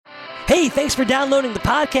Hey, thanks for downloading the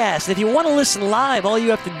podcast. If you want to listen live, all you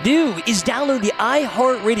have to do is download the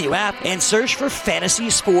iHeartRadio app and search for Fantasy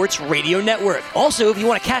Sports Radio Network. Also, if you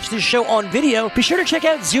want to catch this show on video, be sure to check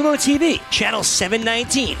out Zumo TV, channel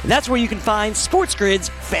 719. That's where you can find Sports Grid's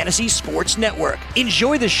Fantasy Sports Network.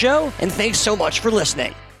 Enjoy the show, and thanks so much for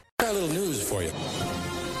listening. Got a little news for you.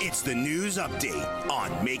 It's the news update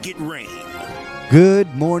on Make It Rain.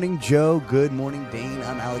 Good morning, Joe. Good morning, Dane.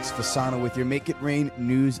 I'm Alex Fasano with your Make It Rain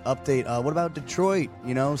news update. What about Detroit?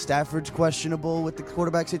 You know, Stafford's questionable with the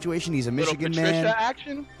quarterback situation. He's a Michigan man.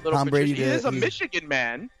 Action. Tom Brady he is a Michigan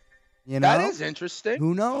man. You know, that is interesting.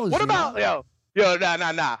 Who knows? What about nah.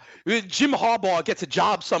 Jim Harbaugh gets a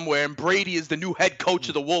job somewhere, and Brady is the new head coach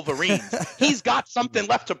of the Wolverines. He's got something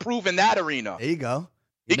left to prove in that arena. There you go.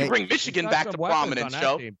 He can bring Michigan back to prominence,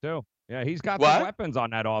 Joe. Yeah, he's got some weapons on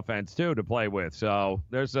that offense too to play with. So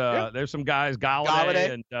there's some guys,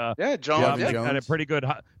 Galladay and Jones. Got a pretty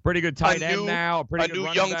good tight end now. A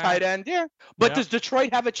new young back. tight end. Yeah, but does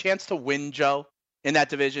Detroit have a chance to win, Joe, in that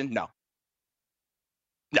division? No.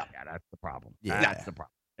 Yeah, that's the problem. Yeah. That's the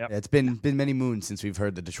problem. Yep. Yeah, it's been many moons since we've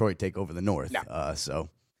heard the Detroit take over the North. No. So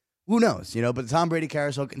who knows? You know, but the Tom Brady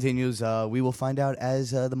carousel continues. We will find out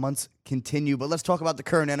as the months continue. But let's talk about the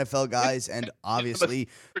current NFL guys, and obviously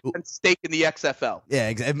stake in the XFL. Yeah,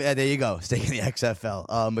 exactly. There you go, stake in the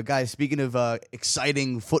XFL. But guys, speaking of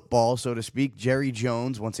exciting football, so to speak, Jerry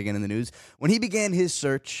Jones once again in the news when he began his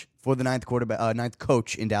search for the ninth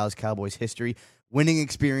coach in Dallas Cowboys history. Winning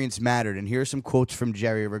experience mattered, and here are some quotes from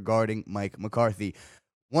Jerry regarding Mike McCarthy.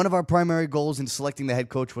 One of our primary goals in selecting the head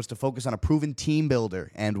coach was to focus on a proven team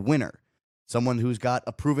builder and winner, someone who's got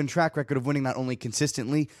a proven track record of winning not only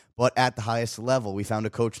consistently, but at the highest level. We found a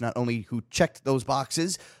coach not only who checked those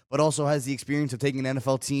boxes, but also has the experience of taking an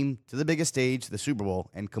NFL team to the biggest stage, the Super Bowl,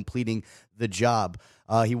 and completing the job.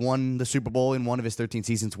 He won the Super Bowl in one of his 13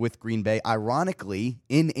 seasons with Green Bay, ironically,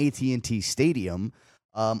 in AT&T Stadium.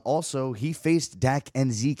 Also, he faced Dak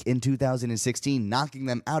and Zeke in 2016, knocking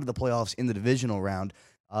them out of the playoffs in the divisional round.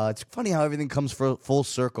 It's funny how everything comes full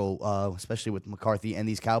circle, especially with McCarthy and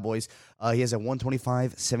these Cowboys. He has a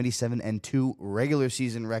 125-77-2 regular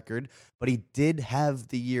season record, but he did have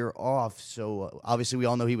the year off. So obviously we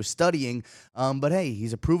all know he was studying. But hey,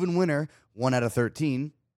 he's a proven winner, 1 out of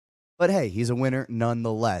 13. But hey, he's a winner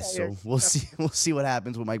nonetheless. So we'll see what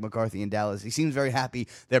happens with Mike McCarthy in Dallas. He seems very happy.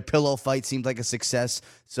 Their pillow fight seemed like a success.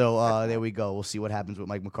 So there we go. We'll see what happens with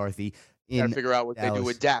Mike McCarthy. Gotta figure out what they do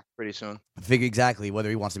with Dak pretty soon. Figure exactly whether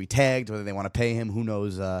he wants to be tagged, whether they want to pay him. Who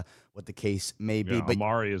knows what the case may be. But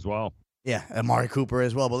Amari as well. Yeah, Amari Cooper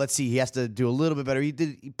as well. But let's see. He has to do a little bit better. He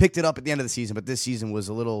picked it up at the end of the season, but this season was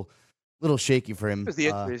a little shaky for him. It was the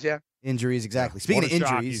injuries, Injuries, exactly. Speaking of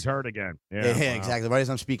injuries, he's hurt again. Yeah, exactly. Right as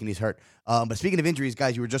I'm speaking, he's hurt. But speaking of injuries,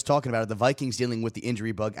 guys, you were just talking about it. The Vikings dealing with the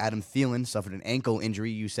injury bug. Adam Thielen suffered an ankle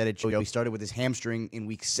injury. You said it. He started with his hamstring in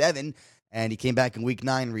Week 7, and he came back in Week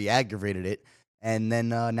 9, re-aggravated it, and then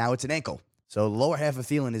now it's an ankle. So the lower half of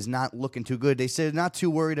Thielen is not looking too good. They say they're not too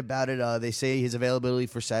worried about it. They say his availability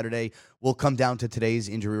for Saturday will come down to today's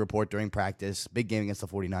injury report during practice. Big game against the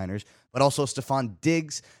 49ers. But also Stephon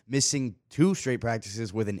Diggs missing 2 straight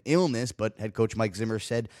practices with an illness. But head coach Mike Zimmer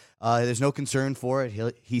said there's no concern for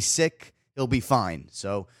it. He's sick. He'll be fine.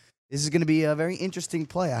 So this is going to be a very interesting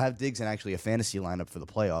play. I have Diggs in actually a fantasy lineup for the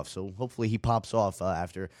playoffs. So hopefully he pops off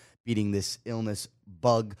after beating this illness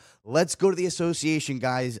bug. Let's go to the association,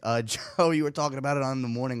 guys. Joe, you were talking about it on the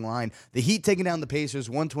morning line. The Heat taking down the Pacers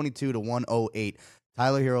 122-108.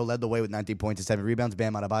 Tyler Hero led the way with 19 points and 7 rebounds.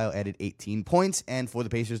 Bam Adebayo added 18 points. And for the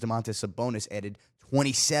Pacers, Domantas Sabonis added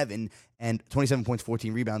 27 points,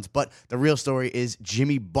 14 rebounds. But the real story is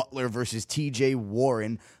Jimmy Butler versus T.J.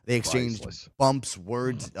 Warren. They exchanged bumps,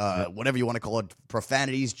 words, whatever you want to call it,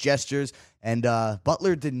 profanities, gestures. And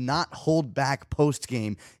Butler did not hold back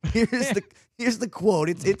post-game. Here's the quote.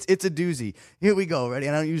 It's a doozy. Here we go. Ready?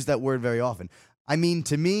 And I don't use that word very often. I mean,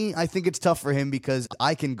 to me, I think it's tough for him because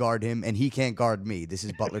I can guard him and he can't guard me. This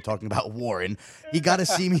is Butler talking about Warren. He got to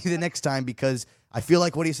see me the next time because I feel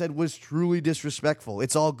like what he said was truly disrespectful.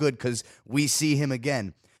 It's all good because we see him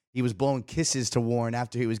again. He was blowing kisses to Warren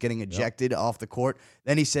after he was getting ejected off the court.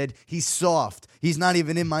 Then he said, he's soft. He's not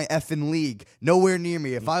even in my effing league. Nowhere near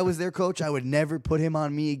me. If I was their coach, I would never put him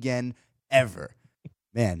on me again, ever.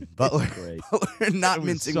 Man, Butler not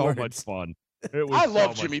mincing words. So much fun. I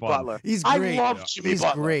love Jimmy Butler. He's great. I love Jimmy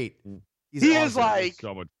Butler. Great. He is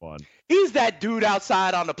so much fun. He's that dude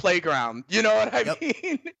outside on the playground. You know what I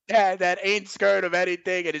mean? that ain't scared of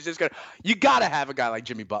anything, and is just gonna. You gotta have a guy like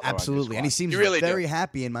Jimmy Butler. Absolutely, and he seems very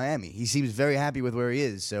happy in Miami. He seems very happy with where he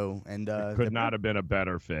is. So, and could not have been a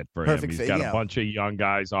better fit for him. He's got a bunch of young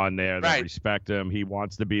guys on there that respect him. He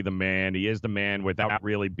wants to be the man. He is the man without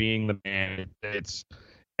really being the man. It's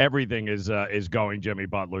everything is going Jimmy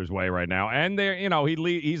Butler's way right now, and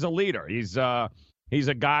he's a leader. He's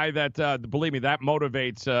a guy that, believe me, that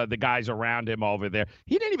motivates the guys around him over there.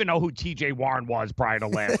 He didn't even know who T.J. Warren was prior to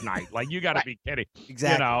last night. Like, you got to be kidding.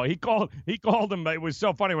 Exactly. He called him. It was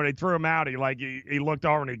so funny when they threw him out. He looked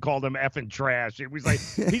over and he called him effing trash. It was like,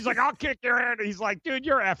 he's like, I'll kick your head. He's like, dude,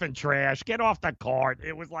 you're effing trash. Get off the court.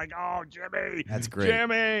 It was like, oh, Jimmy. That's great.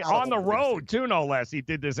 Jimmy, on the road, too, no less. He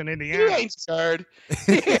did this in Indiana. He ain't scared.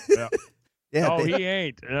 No, he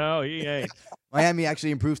ain't. No, he ain't. Miami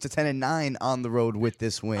actually improves to 10-9 on the road with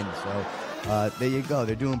this win. So there you go.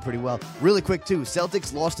 They're doing pretty well. Really quick, too.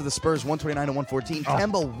 Celtics lost to the Spurs 129-114.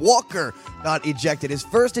 Kemba Walker got ejected. His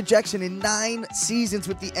first ejection in 9 seasons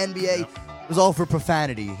with the NBA. Yep. Was all for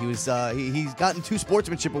profanity. He was he's gotten 2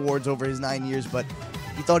 sportsmanship awards over his 9 years, but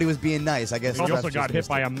he thought he was being nice, I guess. He also got hit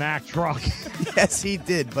by a Mack truck. Yes, he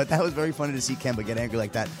did. But that was very funny to see Kemba get angry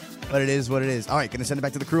like that. But it is what it is. All right, going to send it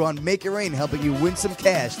back to the crew on Make It Rain, helping you win some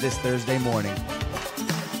cash this Thursday morning.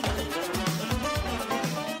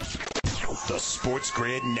 The Sports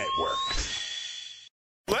Grid Network.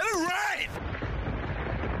 Let it rain!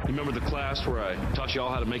 You remember the class where I taught y'all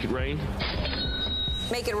how to make it rain?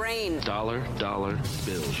 Make it rain. Dollar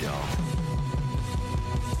bills, y'all.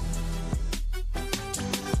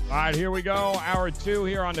 All right, here we go. Hour 2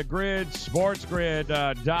 here on the grid,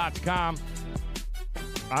 sportsgrid.com.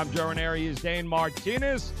 I'm Joe Ranieri. He's Dane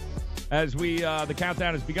Martinez. As the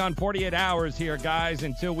countdown has begun, 48 hours here, guys,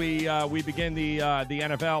 until we begin the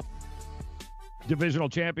NFL divisional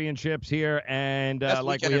championships here. And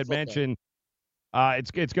like we had mentioned,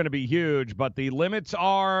 it's going to be huge. But the limits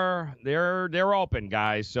they're open,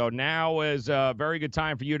 guys. So now is a very good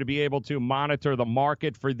time for you to be able to monitor the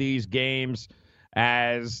market for these games,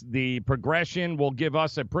 as the progression will give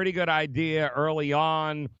us a pretty good idea early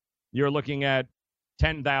on. You're looking at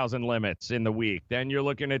 10,000 limits in the week. Then you're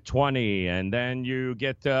looking at 20, and then you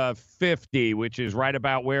get to 50, which is right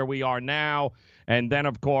about where we are now. And then,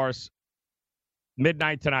 of course,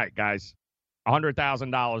 midnight tonight, guys,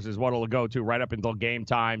 $100,000 is what it'll go to right up until game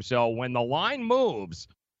time. So when the line moves,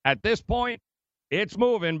 at this point, it's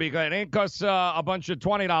moving because it ain't because a bunch of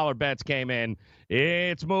 $20 bets came in.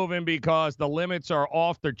 It's moving because the limits are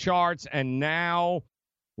off the charts, and now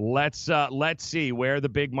let's see where the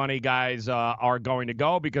big money guys are going to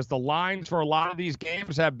go, because the lines for a lot of these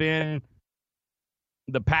games have been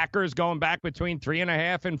the Packers going back between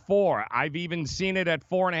 3.5 and 4. I've even seen it at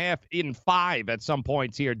 4.5 and 5 at some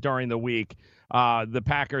points here during the week, the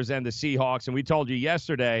Packers and the Seahawks. And we told you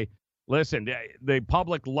yesterday, listen, the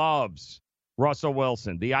public loves Russell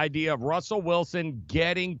Wilson. The idea of Russell Wilson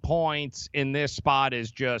getting points in this spot is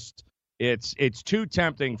just, it's too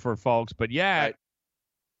tempting for folks. But yeah, right.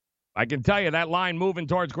 I can tell you that line moving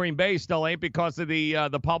towards Green Bay still ain't because of the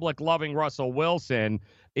public loving Russell Wilson.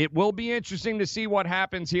 It will be interesting to see what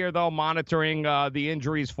happens here, though, monitoring the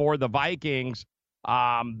injuries for the Vikings.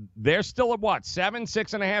 They're still at what, 7,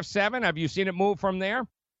 6.5, 7? Have you seen it move from there?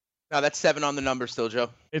 No, that's 7 on the number still, Joe.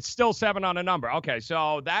 It's still 7 on the number. Okay,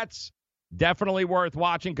 so that's definitely worth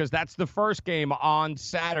watching, because that's the first game on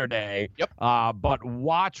Saturday. Yep. But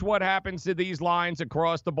watch what happens to these lines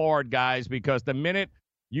across the board, guys, because the minute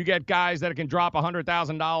you get guys that can drop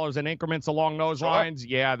 $100,000 in increments along those lines,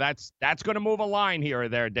 yeah, that's going to move a line here or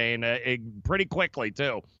there, Dane, pretty quickly,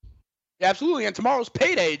 too. Yeah, absolutely. And tomorrow's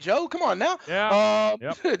payday, Joe. Come on now. Yeah.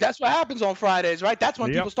 That's what happens on Fridays, right? That's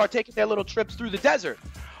when people start taking their little trips through the desert.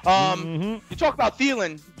 You talk about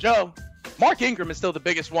Thielen, Joe. Mark Ingram is still the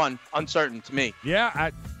biggest one, uncertain to me. Yeah,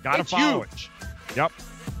 I got to follow it. Yep.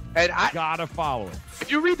 And I got to follow it. If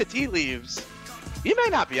you read the tea leaves, he may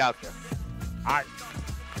not be out there.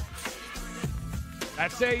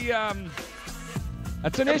 That's an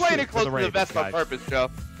issue playing it for close the to Ravens, the vest on purpose, Joe.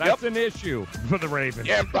 That's an issue for the Ravens.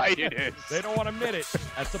 Yeah, right, it is. They don't want to admit it.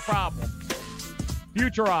 That's a problem.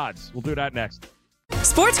 Future odds. We'll do that next.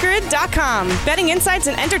 SportsGrid.com. Betting insights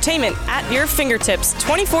and entertainment at your fingertips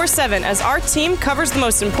 24/7 as our team covers the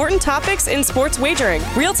most important topics in sports wagering.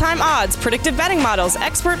 Real-time odds, predictive betting models,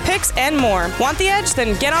 expert picks, and more. Want the edge?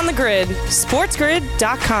 Then get on the grid.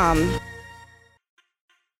 SportsGrid.com.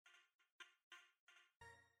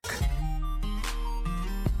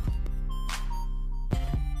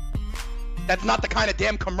 That's not the kind of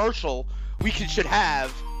damn commercial we should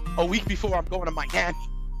have a week before I'm going to Miami.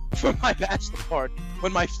 for my bachelor party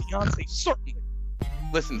when my fiance certainly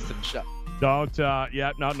listens to the show. Don't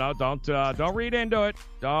read into it.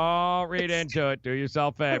 Don't read into it. Do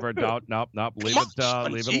yourself a favor. Nope. Leave it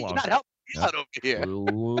alone. Not helping me out over here.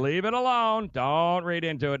 Leave it alone. Don't read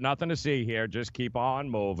into it. Nothing to see here. Just keep on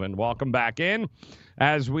moving. Welcome back in.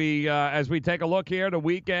 As we take a look here, the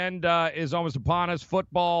weekend is almost upon us.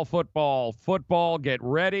 Football. Get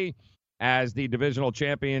ready as the divisional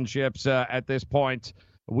championships at this point.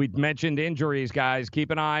 We mentioned injuries, guys.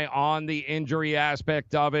 Keep an eye on the injury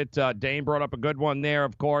aspect of it. Dane brought up a good one there,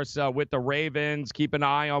 of course, with the Ravens. Keep an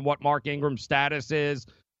eye on what Mark Ingram's status is.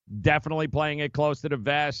 Definitely playing it close to the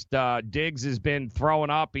vest. Diggs has been throwing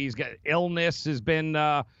up. He's got illness has been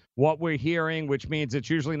what we're hearing, which means it's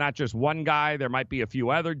usually not just one guy. There might be a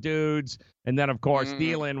few other dudes. And then, of course,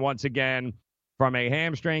 Thielen, once again, from a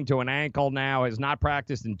hamstring to an ankle now, has not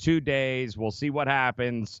practiced in 2 days. We'll see what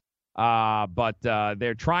happens. But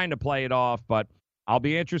they're trying to play it off. But I'll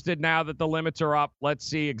be interested now that the limits are up. Let's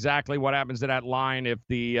see exactly what happens to that line. If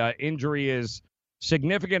the injury is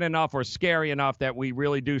significant enough or scary enough that we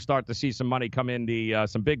really do start to see some money come in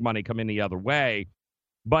some big money come in the other way.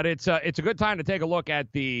 But it's a good time to take a look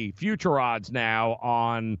at the future odds now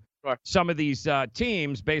on some of these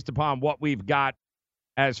teams based upon what we've got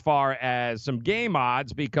as far as some game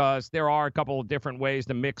odds, because there are a couple of different ways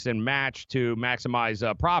to mix and match to maximize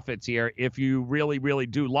profits here if you really, really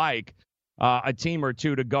do like a team or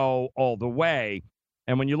two to go all the way.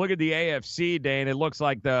 And when you look at the AFC, Dane, it looks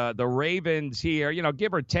like the Ravens here,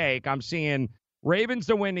 give or take, I'm seeing Ravens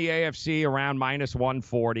to win the AFC around minus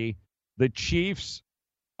 140. The Chiefs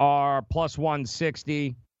are plus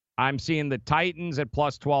 160. I'm seeing the Titans at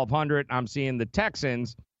plus 1,200. I'm seeing the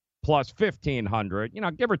Texans plus 1,500.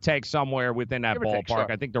 Give or take somewhere within that ballpark.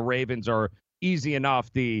 Sure. I think the Ravens are easy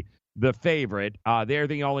enough the favorite. They're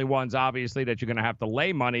the only ones, obviously, that you're going to have to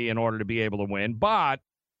lay money in order to be able to win. But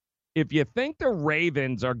if you think the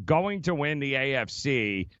Ravens are going to win the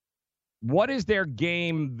AFC, what is their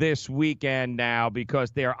game this weekend now?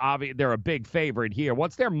 Because they're a big favorite here.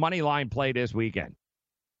 What's their money line play this weekend?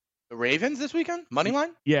 The Ravens this weekend? Money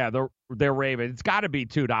line? Yeah, they're Ravens. It's got to be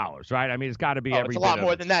 $2, right? I mean, it's got to be every bit. It's a lot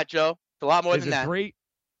more than that, Joe. It's a lot more than that. 3?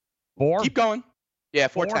 4? Keep going. Yeah,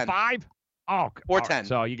 410. 4, 5? Oh, 410. Right.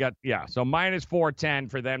 So you got, so minus 410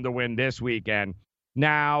 for them to win this weekend.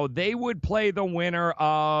 Now, they would play the winner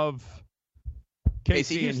of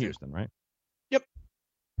KC and Houston, right? Yep.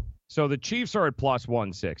 So the Chiefs are at plus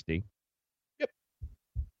 160. Yep.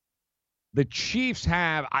 The Chiefs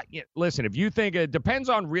have, listen, if you think, it depends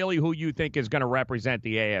on really who you think is going to represent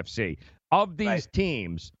the AFC. Of these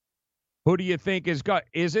teams, who do you think is good?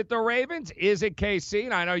 Is it the Ravens? Is it KC?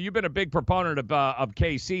 And I know you've been a big proponent of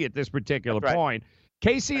KC at this particular point.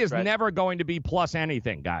 KC is never going to be plus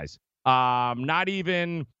anything, guys. Not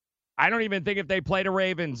even, I don't even think if they play the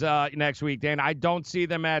Ravens next week, Dan, I don't see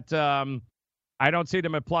them at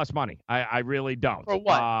plus money. I really don't. For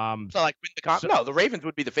what? So like win the no, the Ravens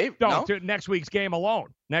would be the favorite. No, next week's game alone.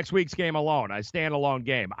 A standalone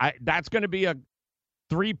game. That's going to be a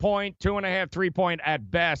 3-point, 2.5, 3-point at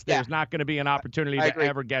best. There's not going to be an opportunity to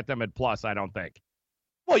ever get them at plus, I don't think.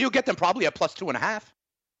 Well, you'll get them probably at plus 2.5.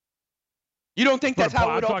 You don't think that's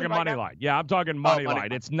how it would open? I'm talking money line. Yeah, I'm talking money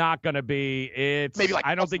line. It's not going to be. Maybe like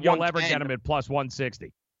I don't think you'll ever get them at plus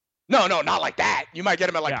 160. No, not like that. You might get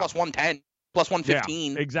them at like plus 110, plus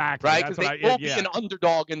 115. Yeah, exactly. Right? Because they will be an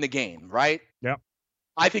underdog in the game, right? Yep.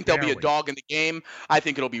 I think they'll be a dog in the game. I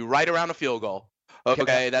think it'll be right around a field goal.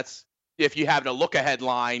 Okay, that's if you have a look-ahead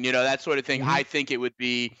line, that sort of thing. I think it would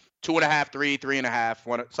be 2.5, 3,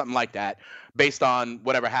 3.5, something like that, based on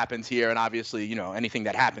whatever happens here, and obviously, anything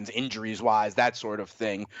that happens injuries-wise, that sort of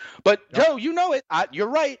thing. But Joe, you know it. You're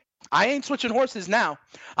right. I ain't switching horses now.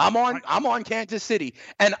 I'm on Kansas City,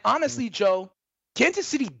 and honestly, Joe, Kansas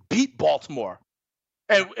City beat Baltimore.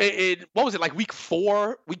 And what was it, like week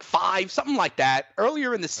 4, week 5, something like that,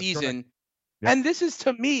 earlier in the season. Yep. And this is,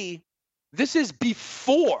 to me, this is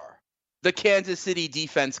before the Kansas City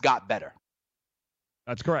defense got better.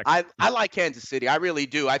 That's correct. I like Kansas City. I really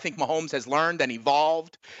do. I think Mahomes has learned and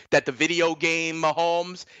evolved, that the video game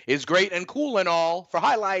Mahomes is great and cool and all for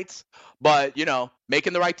highlights, but,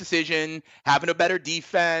 making the right decision, having a better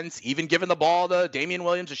defense, even giving the ball to Damian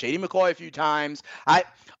Williams or Shady McCoy a few times.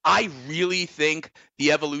 I really think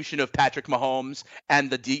the evolution of Patrick Mahomes and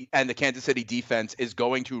the Kansas City defense is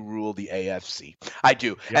going to rule the AFC. I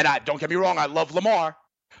do. Yep. And don't get me wrong, I love Lamar.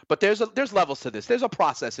 But there's levels to this. There's a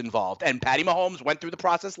process involved. And Patty Mahomes went through the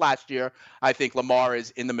process last year. I think Lamar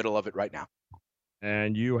is in the middle of it right now.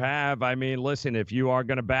 And you have, listen, if you are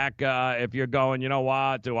going to back, if you're going, you know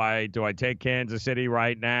what, do I take Kansas City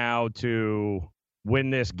right now to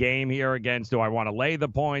win this game here against, do I want to lay the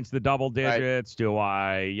points, the double digits? Right. Do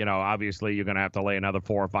I, obviously you're going to have to lay another $4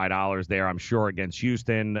 or $5 there, I'm sure, against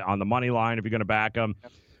Houston on the money line if you're going to back them.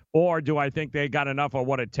 Yep. Or do I think they got enough of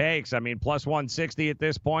what it takes? I mean, plus 160 at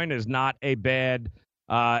this point is not a bad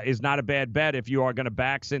bet if you are going to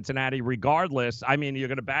back Cincinnati regardless. I mean, you're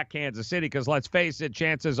going to back Kansas City because let's face it,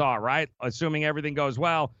 chances are, right, assuming everything goes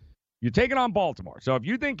well, you're taking on Baltimore. So if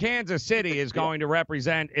you think Kansas City is going to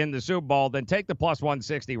represent in the Super Bowl, then take the plus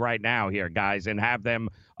 160 right now here, guys, and have them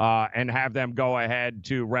go ahead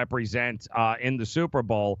to represent in the Super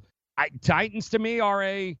Bowl. Titans to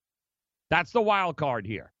me that's the wild card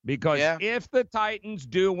here because if the Titans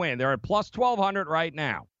do win, they're at plus 1,200 right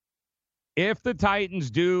now. If the Titans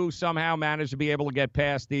do somehow manage to be able to get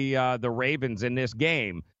past the Ravens in this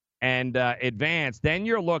game and advance, then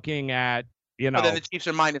you're looking at, then the Chiefs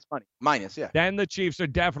are minus money. Then the Chiefs are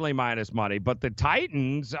definitely minus money. But the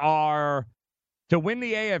Titans are to win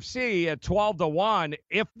the AFC at 12-1.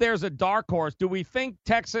 If there's a dark horse, do we think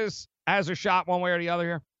Texas has a shot one way or the other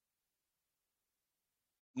here?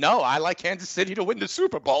 No, I like Kansas City to win the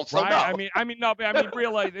Super Bowl. So right? no. I mean,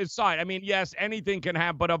 really, aside. I mean, yes, anything can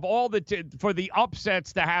happen. But of all for the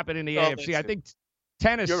upsets to happen in the AFC, I think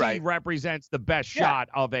Tennessee represents the best shot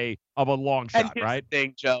of a long shot, and right? The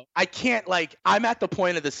thing, Joe, I can't I'm at the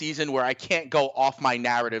point of the season where I can't go off my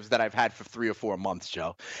narratives that I've had for 3 or 4 months,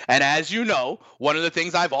 Joe. And as you know, one of the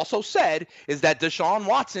things I've also said is that Deshaun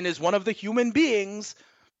Watson is one of the human beings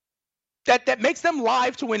that makes them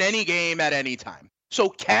live to win any game at any time. So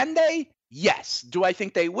can they? Yes. Do I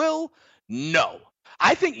think they will? No.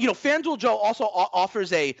 I think, FanDuel, Joe, also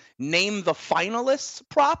offers a name the finalists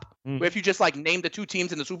prop, where if you just name the 2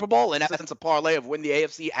 teams in the Super Bowl, in essence, a parlay of win the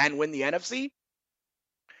AFC and win the NFC.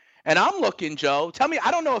 And I'm looking, Joe, tell me, I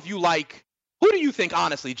don't know if you who do you think,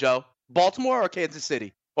 honestly, Joe, Baltimore or Kansas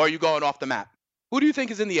City? Or are you going off the map? Who do you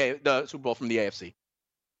think is in the Super Bowl from the AFC?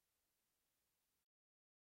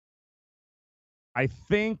 I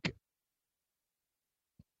think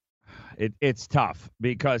it's tough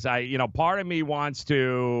because part of me wants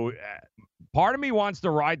to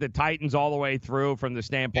ride the Titans all the way through from the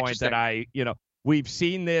standpoint that we've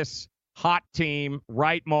seen this hot team,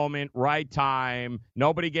 right moment, right time.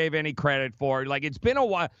 Nobody gave any credit for it. It's been a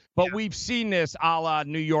while, but we've seen this a la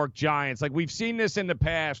New York Giants. We've seen this in the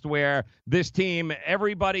past where this team,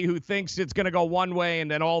 everybody who thinks it's going to go one way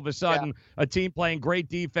and then all of a sudden a team playing great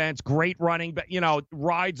defense, great running, but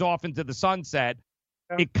rides off into the sunset.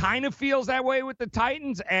 It kind of feels that way with the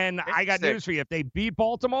Titans, and I got news for you. If they beat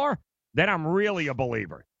Baltimore, then I'm really a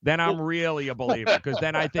believer. Because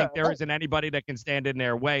then I think there isn't anybody that can stand in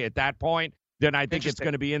their way at that point. Then I think it's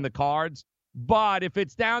going to be in the cards. But if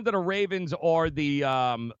it's down to the Ravens or the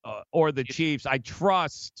Chiefs,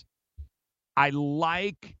 I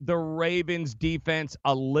like the Ravens defense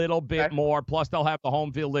a little bit more. Plus, they'll have the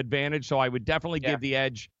home field advantage, so I would definitely give the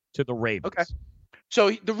edge to the Ravens. Okay. So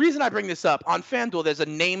the reason I bring this up, on FanDuel, there's a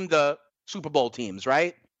name the Super Bowl teams,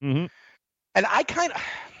 right? Mm-hmm. And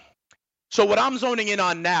so what I'm zoning in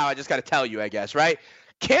on now, I just got to tell you, I guess, right?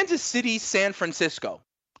 Kansas City, San Francisco,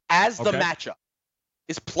 as the matchup,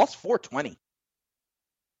 is plus 420.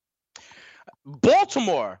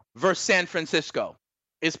 Baltimore versus San Francisco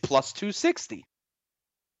is plus 260.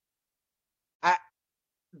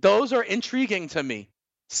 Those are intriguing to me.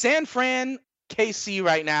 San Fran, KC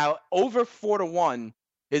right now, over 4-1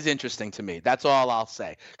 is interesting to me. That's all I'll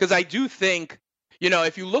say. Because I do think,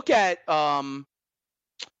 if you look at to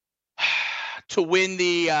win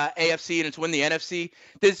the AFC and to win the NFC,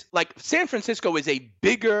 there's San Francisco is a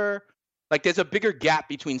bigger, there's a bigger gap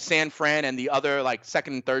between San Fran and the other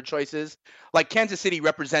second and third choices. Kansas City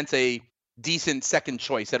represents a decent second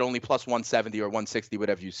choice at only plus 170 or 160,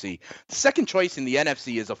 whatever you see. The second choice in the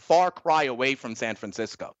NFC is a far cry away from San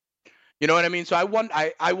Francisco. You know what I mean? So I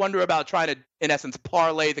wonder about trying to, in essence,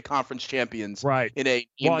 parlay the conference champions. Right. In the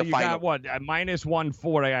final. Got what? Minus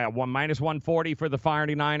 140. Minus 140 for the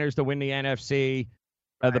 49ers to win the NFC.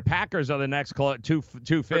 The Packers are the next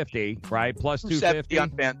 250, right? Plus 250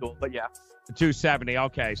 on FanDuel, but yeah. 270.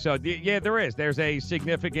 Okay. So there is. There's a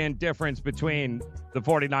significant difference between the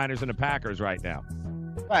 49ers and the Packers right now.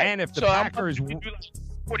 Right. And if the Packers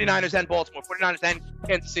 49ers and Baltimore, 49ers and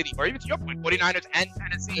Kansas City, or even to your point, 49ers and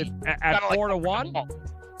Tennessee. At 4-1?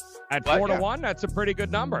 At 4-1, that's a pretty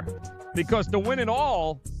good number. Because to win it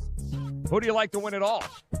all, who do you like to win it all?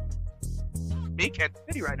 Me, Kansas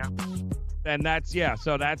City right now. And that's,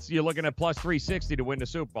 so you're looking at plus 360 to win the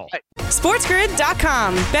Super Bowl.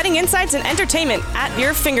 SportsGrid.com. Betting insights and entertainment at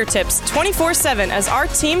your fingertips 24/7 as our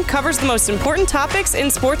team covers the most important topics in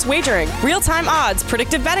sports wagering. Real-time odds,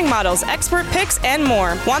 predictive betting models, expert picks, and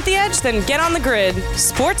more. Want the edge? Then get on the grid.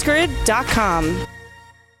 SportsGrid.com.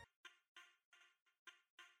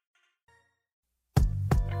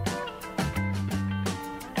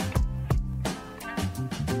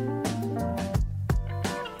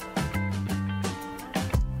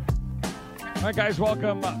 All right, guys,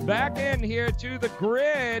 welcome back in here to the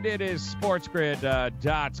grid. It is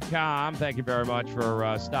sportsgrid.com. Thank you very much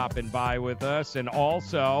for stopping by with us. And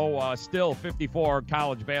also, still 54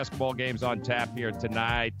 college basketball games on tap here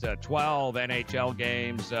tonight, 12 NHL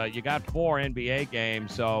games. You got 4 NBA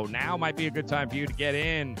games, so now might be a good time for you to get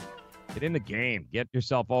in the game. Get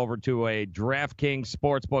yourself over to a DraftKings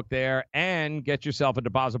sportsbook there and get yourself a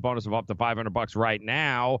deposit bonus of up to $500 right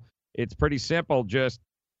now. It's pretty simple. Just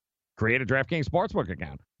create a DraftKings Sportsbook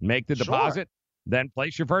account. Make the deposit, then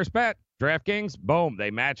place your first bet. DraftKings, boom, they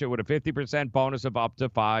match it with a 50% bonus of up to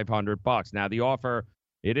 $500. Now, the offer,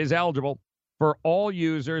 it is eligible for all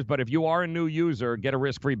users, but if you are a new user, get a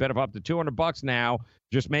risk-free bet of up to $200 now.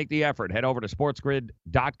 Just make the effort. Head over to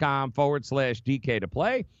sportsgrid.com/DK to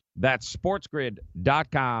play. That's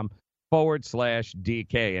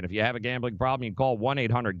sportsgrid.com/DK. And if you have a gambling problem, you can call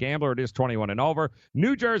 1-800-GAMBLER. It is 21 and over.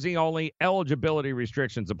 New Jersey only. Eligibility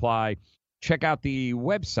restrictions apply. Check out the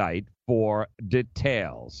website for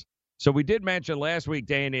details. So we did mention last week,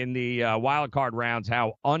 Dane, in the wild card rounds,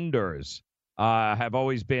 how unders have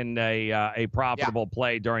always been a profitable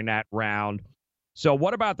play during that round. So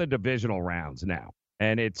what about the divisional rounds now?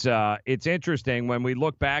 And it's interesting when we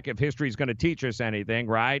look back, if history is going to teach us anything,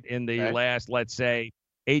 right, in the last, let's say,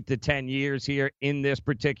 8 to 10 years here in this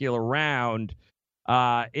particular round,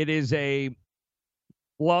 it is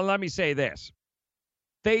well, let me say this.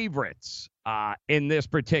 Favorites in this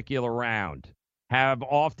particular round have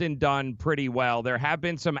often done pretty well. There have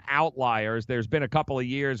been some outliers. There's been a couple of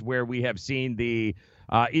years where we have seen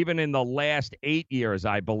even in the last 8 years,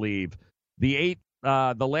 I believe, the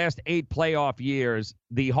last 8 playoff years,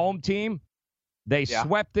 the home team, they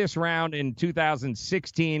swept this round in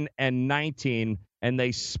 2016 and 19, and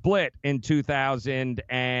they split in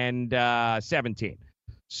 2017.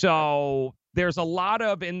 So there's a lot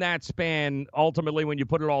of, in that span, ultimately, when you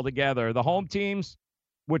put it all together, the home teams,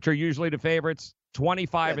 which are usually the favorites,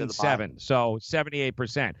 25-7, so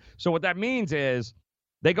 78%. So what that means is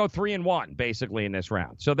they go 3-1, basically, in this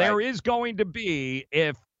round. So there is going to be,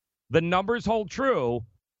 if the numbers hold true,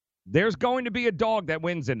 there's going to be a dog that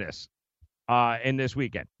wins in this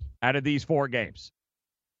weekend out of these 4 games.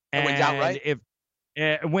 And wins outright?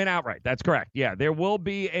 Win outright. That's correct. Yeah, there will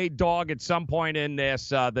be a dog at some point in this.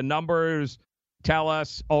 The numbers tell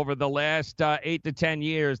us over the last 8 to 10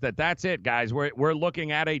 years that's it, guys. We're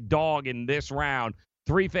looking at a dog in this round.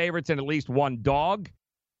 3 favorites and at least 1 dog.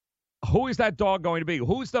 Who is that dog going to be?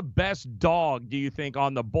 Who's the best dog, do you think,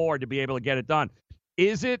 on the board to be able to get it done?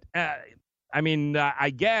 Is it,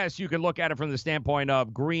 I guess you could look at it from the standpoint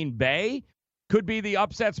of Green Bay could be the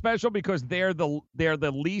upset special because they're the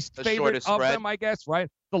least favorite of spread. them, I guess, right?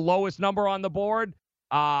 The lowest number on the board.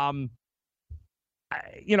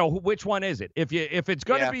 Which one is it? If it's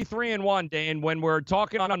going to be 3-1, Dane, when we're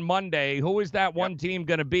talking on Monday, who is that one team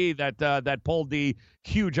going to be that pulled the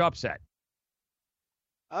huge upset?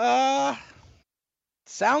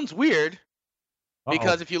 Sounds weird.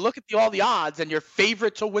 Because if you look at all the odds and your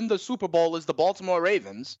favorite to win the Super Bowl is the Baltimore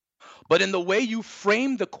Ravens, but in the way you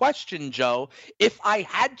framed the question, Joe, if I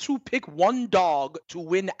had to pick one dog to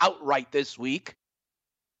win outright this week,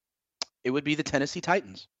 it would be the Tennessee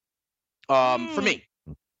Titans. For me.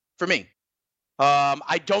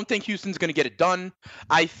 I don't think Houston's going to get it done.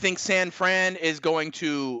 I think San Fran is going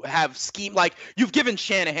to have scheme. Like, you've given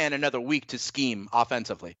Shanahan another week to scheme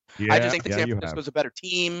offensively. I just think that San Francisco is a better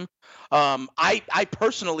team. I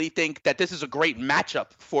personally think that this is a great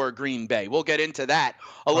matchup for Green Bay. We'll get into that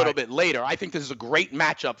a little bit later. I think this is a great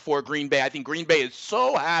matchup for Green Bay. I think Green Bay is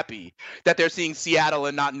so happy that they're seeing Seattle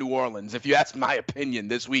and not New Orleans, if you ask my opinion,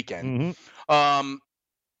 this weekend.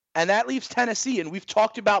 And that leaves Tennessee, and we've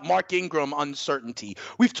talked about Mark Ingram uncertainty.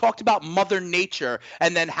 We've talked about Mother Nature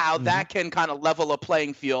and then how that can kind of level a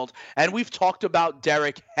playing field. And we've talked about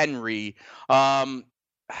Derrick Henry. And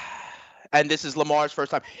this is Lamar's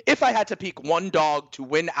first time. If I had to pick one dog to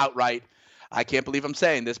win outright, I can't believe I'm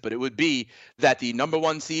saying this, but it would be that the number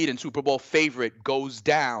 1 seed and Super Bowl favorite goes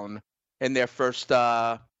down in their first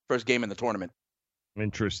game in the tournament.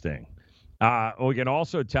 Interesting. We can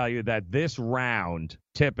also tell you that this round,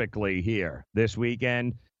 typically here this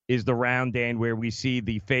weekend, is the round, Dane, where we see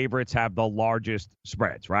the favorites have the largest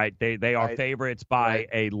spreads, right? They are favorites by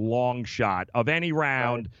a long shot of any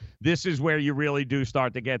round. Right. This is where you really do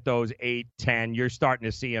start to get those 8, 10. You're starting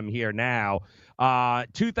to see them here now.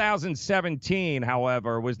 2017,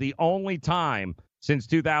 however, was the only time since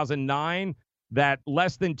 2009 that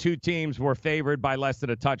less than 2 teams were favored by less than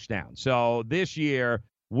a touchdown. So this year,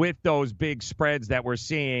 with those big spreads that we're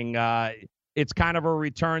seeing, it's kind of a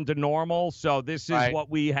return to normal. So this is what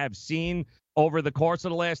we have seen over the course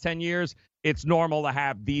of the last 10 years. It's normal to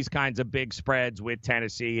have these kinds of big spreads with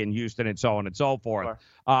Tennessee and Houston and so on and so forth.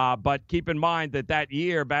 Sure. But keep in mind that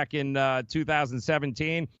year, back in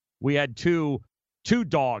 2017, we had two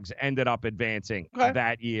dogs ended up advancing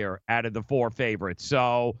that year out of the 4 favorites.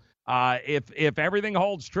 So if everything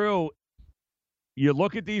holds true, you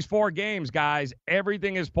look at these 4 games, guys,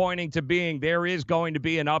 everything is pointing to there is going to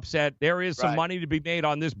be an upset. There is some money to be made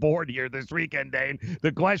on this board here this weekend, Dane.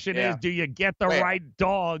 The question is, do you get the right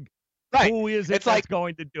dog? Right. Who is it that's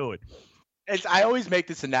going to do it? I always make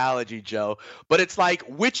this analogy, Joe, but it's like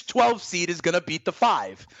which 12 seed is going to beat the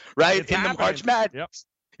 5, right? In the March Madness.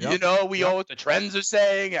 Yep. You know, the trends are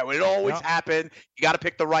saying it would always happen. You got to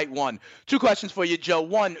pick the right one. 2 questions for you, Joe.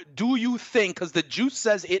 1, do you think, because the juice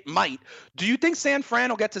says it might, do you think San Fran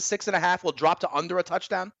will get to 6.5, will drop to under a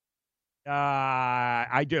touchdown?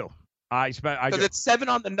 I do. Because it's 7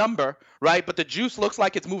 on the number, right? But the juice looks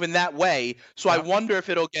like it's moving that way. So I wonder if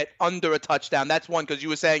it'll get under a touchdown. That's one, because you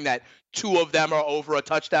were saying that 2 of them are over a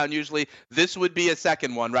touchdown usually. This would be a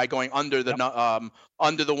second one, right? Going under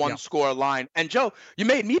the one score line. And Joe, you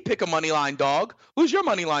made me pick a money line dog. Who's your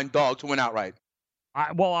money line dog to win outright?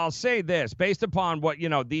 Well, I'll say this, based upon what,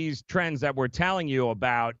 these trends that we're telling you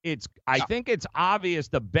about, I think it's obvious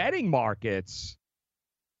the betting markets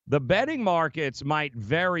might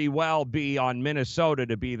very well be on Minnesota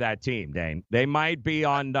to be that team, Dane. They might be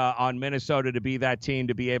on Minnesota to be that team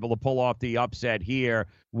to be able to pull off the upset here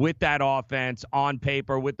with that offense on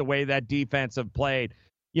paper, with the way that defense have played.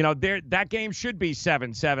 That game should be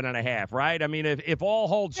 7.5, right? I mean, if all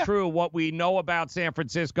holds true, what we know about San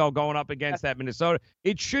Francisco going up against that Minnesota,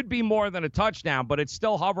 it should be more than a touchdown, but it's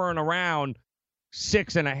still hovering around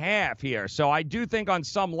 6.5 here. So I do think on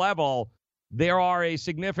some level, there are a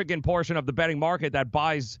significant portion of the betting market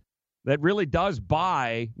that really does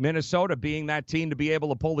buy Minnesota being that team to be able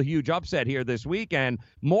to pull the huge upset here this weekend,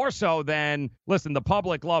 more so than, listen, the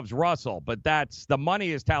public loves Russell, but the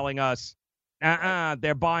money is telling us,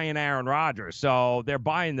 they're buying Aaron Rodgers. So they're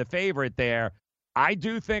buying the favorite there. I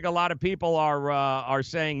do think a lot of people are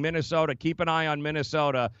saying Minnesota, keep an eye on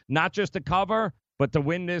Minnesota, not just to cover, but to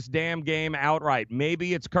win this damn game outright.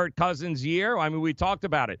 Maybe it's Kirk Cousins' year. I mean, we talked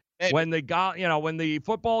about it. Maybe. When the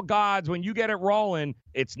football gods, when you get it rolling,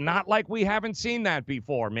 it's not like we haven't seen that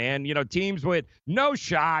before, man. Teams with no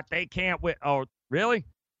shot, they can't win. Oh, really?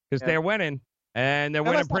 Because they're winning, and they're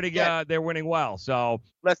winning pretty good. They're winning well. So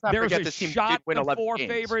let's not forget this team shot did win 11 4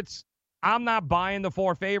 games. Favorites. I'm not buying the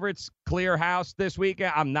 4 favorites. Clear house this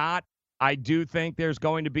weekend. I'm not. I do think there's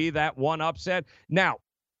going to be that one upset. Now,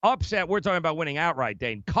 upset, we're talking about winning outright,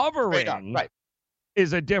 Dane. Covering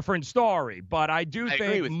is a different story, but I do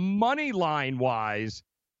think money line wise,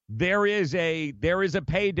 there is a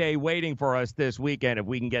payday waiting for us this weekend if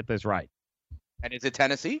we can get this right. And is it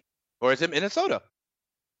Tennessee or is it Minnesota?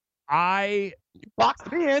 You boxed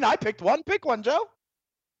me in. I picked one. Pick one, Joe.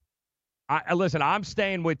 Listen, I'm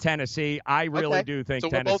staying with Tennessee. I really do think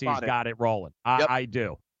Tennessee's got it rolling. I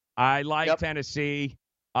do. I like Tennessee.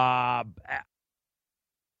 You're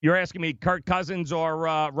asking me Kirk Cousins or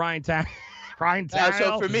Ryan Tannehill?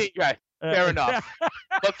 So for me, fair enough.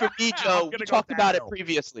 But for me, Joe, we talked about it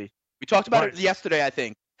previously. We talked about it yesterday, I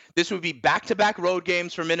think. This would be back-to-back road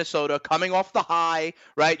games for Minnesota, coming off the high,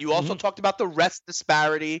 right? You also talked about the rest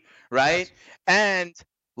disparity, right? Yes. And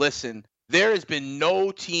listen, there has been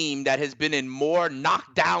no team that has been in more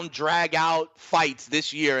knockdown, drag-out fights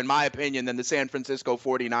this year, in my opinion, than the San Francisco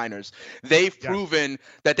 49ers. They've proven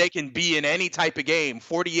that they can be in any type of game,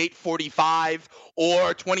 48-45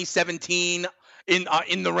 or 2017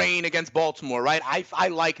 in the rain against Baltimore, right? I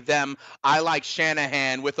like them. I like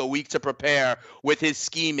Shanahan with a week to prepare with his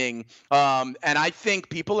scheming. And I think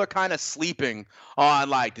people are kind of sleeping on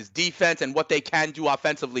like this defense and what they can do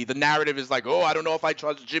offensively. The narrative is like, I don't know if I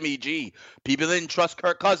trust Jimmy G. People didn't trust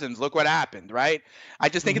Kirk Cousins. Look what happened, right? I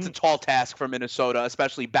just think it's a tall task for Minnesota,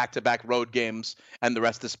 especially back-to-back road games and the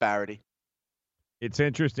rest disparity. It's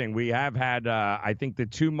interesting. We have had, I think, the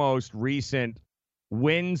 2 most recent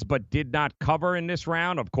wins but did not cover in this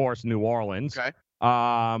round. Of course, New Orleans. Okay.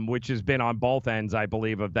 which has been on both ends, I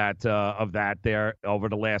believe, of that there over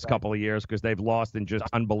the last couple of years because they've lost in just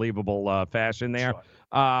unbelievable fashion there.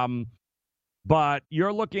 Sure. But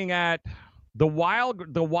you're looking at the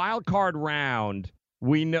wild card round.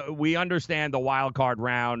 We understand the wild card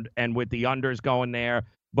round and with the unders going there,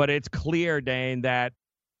 but it's clear, Dane, that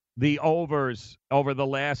the overs over the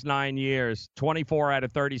last 9 years, 24 out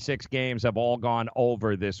of 36 games have all gone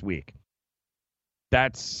over this week.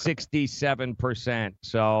 That's 67%.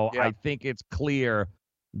 So Yeah. I think it's clear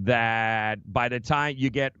that by the time you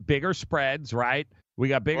get bigger spreads, right? We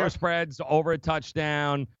got bigger spreads over a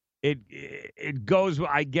touchdown. It goes,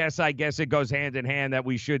 I guess it goes hand in hand that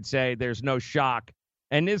we should say there's no shock.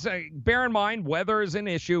 And bear in mind, weather is an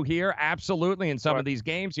issue here, absolutely, in some of these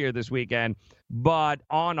games here this weekend. But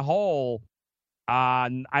on whole,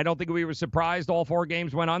 I don't think we were surprised all 4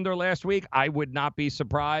 games went under last week. I would not be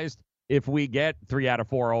surprised if we get 3 out of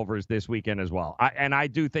 4 overs this weekend as well. I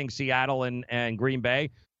do think Seattle and Green Bay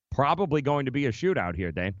probably going to be a shootout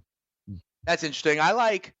here, Dane. That's interesting. I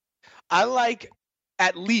like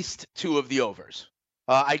at least 2 of the overs.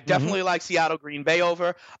 I definitely like Seattle Green Bay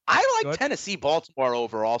over. I like Tennessee Baltimore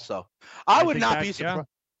over also. I would not be surprised.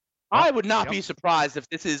 I would not be surprised if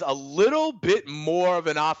this is a little bit more of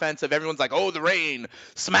an offensive. Everyone's like, oh, the rain,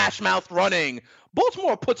 smash mouth running.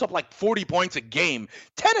 Baltimore puts up like 40 points a game.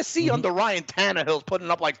 Tennessee under Ryan Tannehill's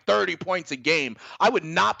putting up like 30 points a game. I would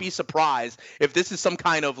not be surprised if this is some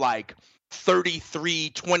kind of like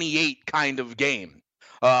 33-28 kind of game.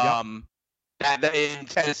 In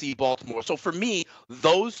Tennessee, Baltimore. So for me,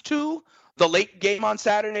 those 2, the late game on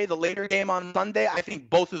Saturday, the later game on Sunday, I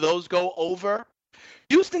think both of those go over.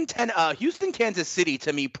 Houston, Kansas City,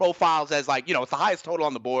 to me, profiles as like, it's the highest total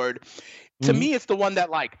on the board. To me, it's the one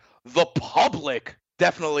that like the public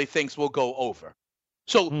definitely thinks will go over.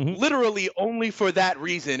 So literally only for that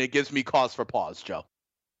reason, it gives me cause for pause, Joe.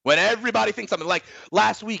 When everybody thinks something like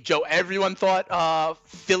last week, Joe, everyone thought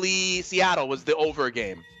Philly, Seattle was the over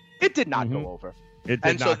game. It did not go over. It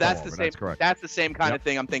did not that's go the over. same. That's correct. That's the same kind of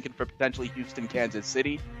thing I'm thinking for potentially Houston, Kansas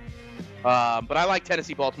City. But I like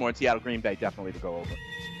Tennessee, Baltimore, and Seattle, Green Bay definitely to go over.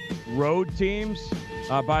 Road teams,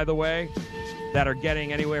 by the way, that are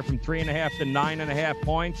getting anywhere from 3.5 to 9.5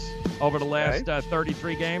 points over the last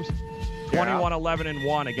 33 games. 21, 11, and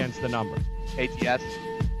 1 against the number. ATS.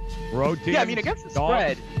 Road teams. Yeah, I mean against the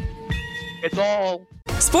spread, it's all.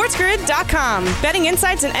 SportsGrid.com. Betting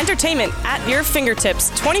insights and entertainment at your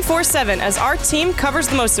fingertips 24/7 as our team covers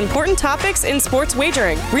the most important topics in sports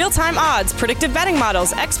wagering. Real-time odds, predictive betting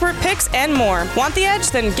models, expert picks, and more. Want the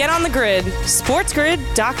edge? Then get on the grid.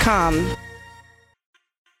 SportsGrid.com.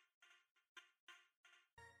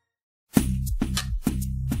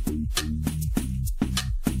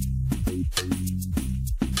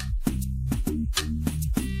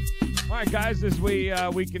 All right, guys, as we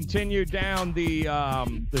continue down the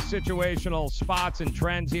situational spots and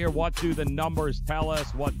trends here, what do the numbers tell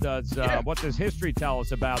us? What does history tell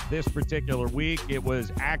us about this particular week? It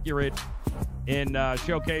was accurate in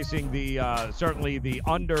showcasing the certainly the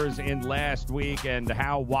unders in last week and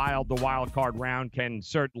how wild the wild card round can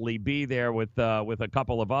certainly be there with a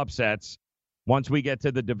couple of upsets. Once we get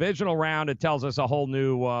to the divisional round, it tells us a whole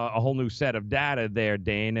new set of data there,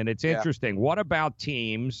 Dane, and it's interesting. What about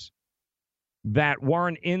teams that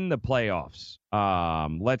weren't in the playoffs?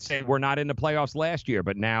 Let's say we're not in the playoffs last year,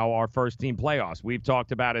 but now our first team playoffs. We've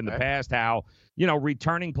talked about in the past how,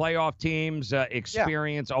 returning playoff teams,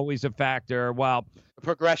 experience always a factor. Well,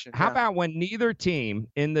 progression. How about when neither team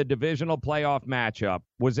in the divisional playoff matchup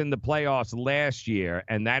was in the playoffs last year?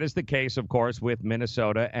 And that is the case, of course, with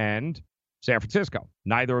Minnesota and San Francisco.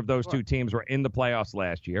 Neither of those two teams were in the playoffs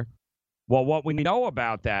last year. Well, what we know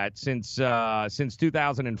about that since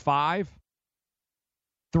 2005,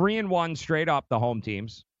 3-1 straight up the home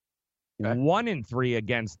teams, 1-3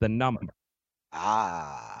 against the number.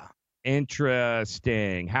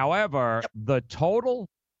 Interesting. However, the total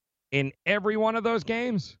in every one of those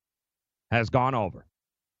games has gone over.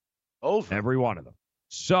 Every one of them.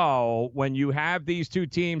 So when you have these two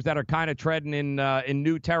teams that are kind of treading in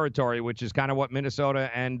new territory, which is kind of what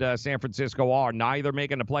Minnesota and San Francisco are, neither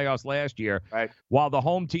making the playoffs last year. Right. While the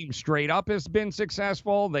home team straight up has been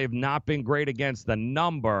successful, they've not been great against the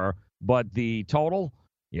number, but the total,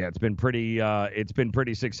 it's been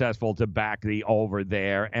pretty successful to back the over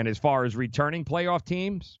there. And as far as returning playoff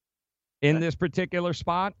teams in this particular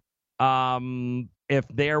spot, if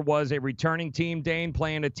there was a returning team, Dane,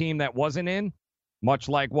 playing a team that wasn't in, much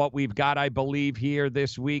like what we've got, I believe, here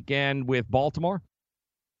this weekend with Baltimore.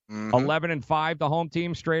 11-5, the home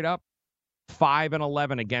team straight up.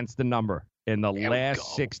 5-11 against the number in the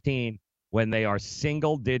last 16 when they are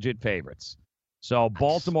single-digit favorites. So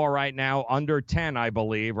Baltimore right now under 10, I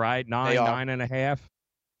believe, right? 9.5.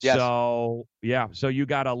 Yes. So yeah, so you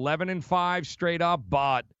got 11-5 straight up,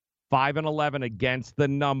 but 5-11 against the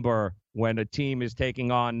number when a team is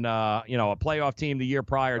taking on, a playoff team the year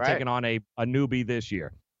prior, taking on a newbie this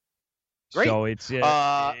year. Great. So it's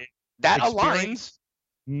that aligns.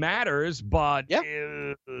 Matters, but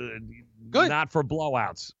Good. not for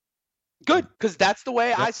blowouts. Good, because that's the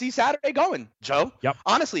way I see Saturday going, Joe. Yep.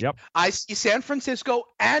 Honestly, I see San Francisco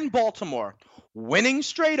and Baltimore winning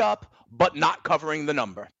straight up, but not covering the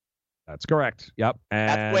number. That's correct. Yep. And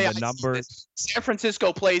that's the way the numbers. San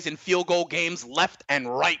Francisco plays in field goal games left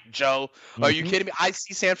and right, Joe. Are you kidding me? I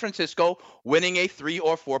see San Francisco winning a 3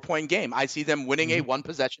 or 4 point game. I see them winning a 1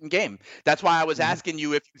 possession game. That's why I was asking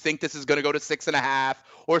you if you think this is going to go to 6.5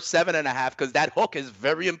 or 7.5, because that hook is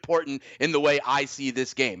very important in the way I see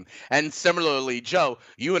this game. And similarly, Joe,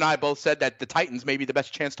 you and I both said that the Titans may be the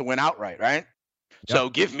best chance to win outright, right? Yep. So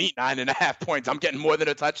give me 9.5 points. I'm getting more than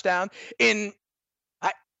a touchdown.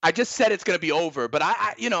 I just said it's going to be over, but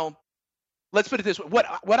I let's put it this way.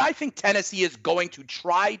 What I think Tennessee is going to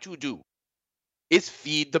try to do is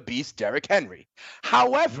feed the beast Derrick Henry.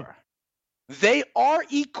 However, they are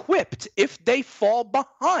equipped if they fall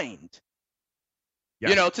behind,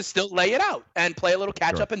 to still lay it out and play a little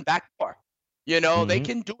catch up and backdoor. They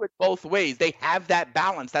can do it both ways. They have that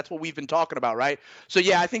balance. That's what we've been talking about, right? So,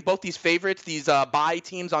 I think both these favorites, these bye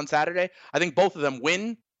teams on Saturday, I think both of them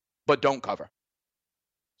win, but don't cover.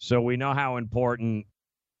 So we know how important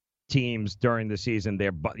teams during the season, they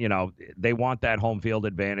want that home field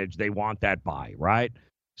advantage. They want that bye, right?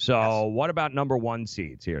 So what about number 1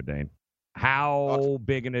 seeds here, Dane? How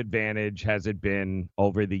big an advantage has it been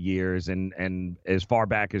over the years and as far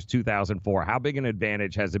back as 2004? How big an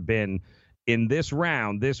advantage has it been in this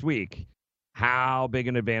round this week? How big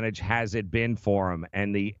an advantage has it been for them?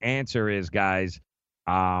 And the answer is, guys,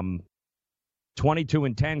 22-10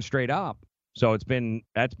 straight up. So that's been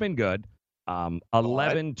good.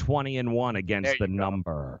 11-20-1 against the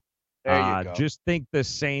number. There you go. Just think the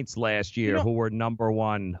Saints last year, who were number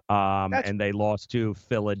 1, and they lost to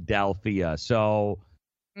Philadelphia. So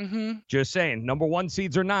just saying, number 1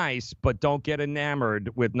 seeds are nice, but don't get enamored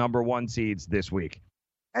with number 1 seeds this week.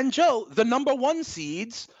 And Joe, the number 1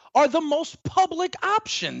 seeds are the most public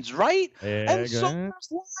options, right? And so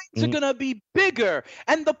those lines are going to be bigger,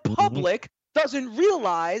 and the public doesn't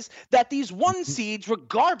realize that these 1 seeds,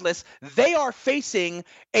 regardless, they are facing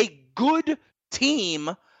a good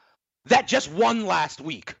team that just won last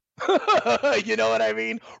week. You know what I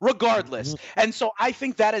mean? Regardless. And so I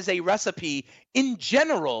think that is a recipe in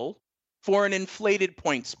general for an inflated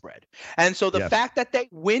point spread. And so the fact that they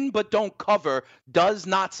win but don't cover does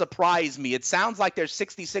not surprise me. It sounds like there's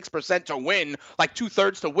 66% to win, like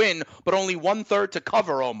 2/3 to win, but only 1/3 to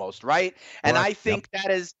cover almost, right? And I think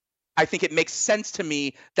I think it makes sense to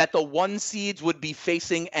me that the 1 seeds would be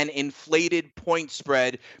facing an inflated point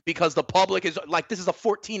spread because the public is like, this is a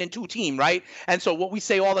 14-2 team, right? And so what we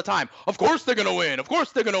say all the time, of course they're going to win. Of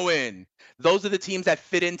course they're going to win. Those are the teams that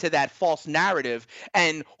fit into that false narrative.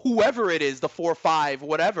 And whoever it is, the 4-5,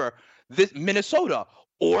 whatever, this Minnesota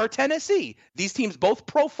or Tennessee, these teams both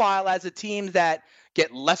profile as a team that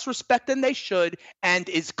get less respect than they should and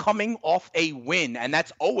is coming off a win. And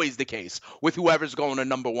that's always the case with whoever's going to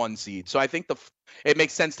number 1 seed. So I think it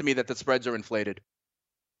makes sense to me that the spreads are inflated.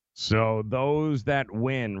 So those that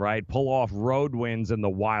win, right, pull off road wins in the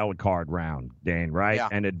wild card round, Dane, right,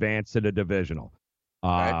 and advance to the divisional.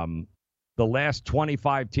 The last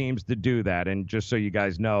 25 teams to do that, and just so you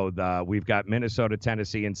guys know, we've got Minnesota,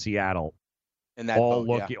 Tennessee, and Seattle. And that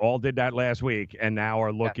all did that last week, and now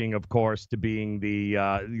are looking, of course, to being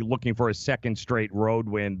looking for a second straight road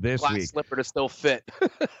win this week. Slipper to still fit.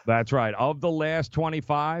 That's right. Of the last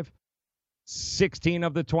 25, 16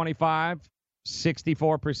 of the 25,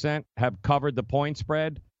 64% have covered the point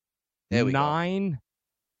spread. 9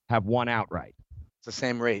 have won outright. It's the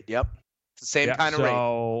same rate. Yep. It's the same kind of rate.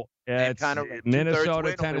 So it's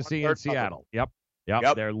Minnesota, Tennessee, and Seattle.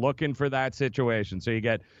 Yep, they're looking for that situation. So you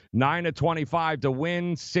get 9 of 25 to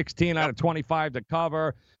win, 16 out of 25 to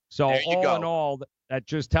cover. So all in all, that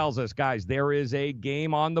just tells us, guys, there is a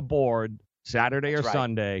game on the board Saturday or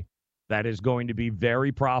Sunday that is going to be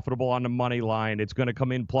very profitable on the money line. It's going to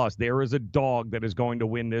come in plus. There is a dog that is going to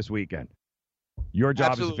win this weekend. Your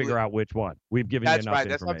job is to figure out which one. We've given you enough information.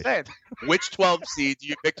 That's what I'm saying. Which 12 seeds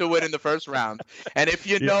you pick to win in the first round. And if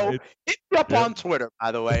you know, hit me up on Twitter,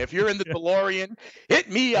 by the way. If you're in the DeLorean, hit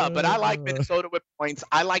me up. But I like Minnesota with points.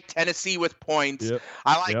 I like Tennessee with points.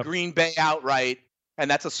 I like Green Bay outright, and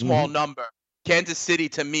that's a small number. Kansas City,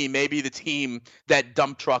 to me, may be the team that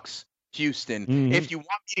dump trucks Houston. Mhm. If you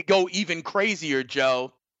want me to go even crazier,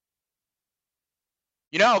 Joe,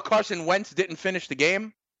 you know how Carson Wentz didn't finish the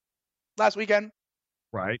game last weekend?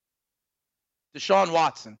 Right. Deshaun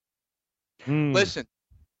Watson. Mm.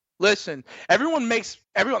 Listen. Everyone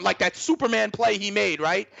like that Superman play he made,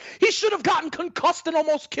 right? He should have gotten concussed and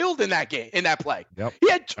almost killed in that play. Yep.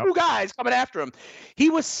 He had two guys coming after him.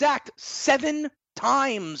 He was sacked 7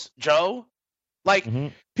 times, Joe. Like,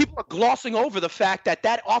 people are glossing over the fact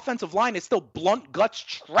that offensive line is still blunt guts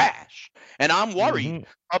trash. And I'm worried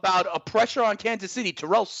about a pressure on Kansas City.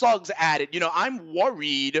 Terrell Suggs added. You know, I'm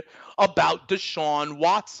worried about Deshaun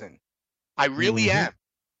Watson. I really am.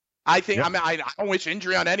 I think, I don't wish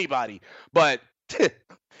injury on anybody. But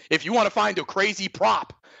if you want to find a crazy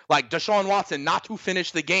prop like Deshaun Watson not to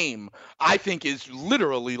finish the game, I think is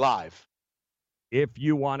literally live. If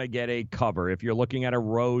you want to get a cover, if you're looking at a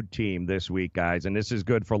road team this week, guys, and this is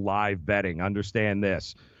good for live betting, understand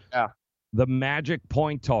this. Yeah. The magic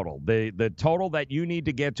point total, the total that you need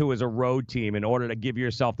to get to as a road team in order to give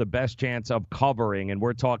yourself the best chance of covering, and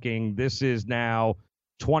we're talking, this is now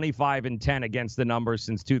 25-10 against the numbers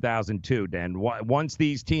since 2002, Dan. Once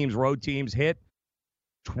these road teams hit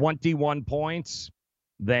 21 points,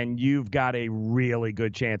 then you've got a really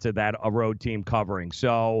good chance of a road team covering.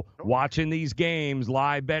 So watching these games,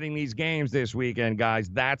 live betting these games this weekend, guys,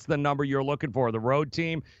 that's the number you're looking for. The road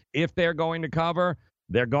team, if they're going to cover,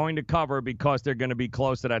 they're going to cover because they're going to be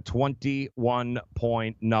close to that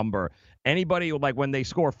 21-point number. Anybody, like when they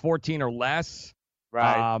score 14 or less,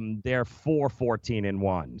 right? They're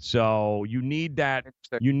 4-14-1. So you need that.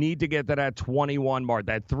 You need to get to that 21 mark,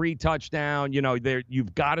 that 3 touchdown. You know,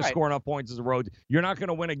 you've got to score enough points as a road. You're not going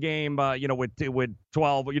to win a game, with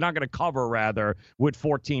 12. You're not going to cover rather with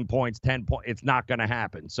 14 points, 10 points. It's not going to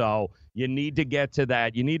happen. So you need to get to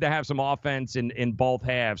that. You need to have some offense in both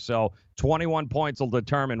halves. So 21 points will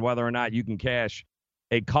determine whether or not you can cash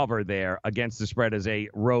a cover there against the spread as a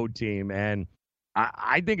road team. And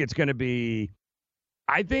I think it's going to be.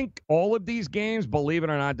 I think all of these games, believe it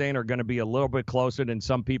or not, Dane, are going to be a little bit closer than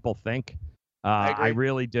some people think. I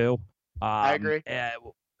really do. I agree.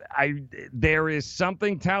 There is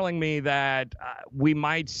something telling me that we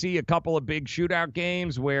might see a couple of big shootout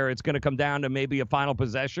games where it's going to come down to maybe a final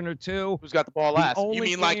possession or two. Who's got the ball last? You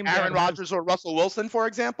mean like Aaron Rodgers or Russell Wilson, for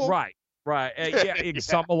example? Right. Yeah,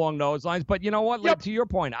 something along those lines. But you know what? Yep. To your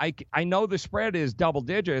point, I know the spread is double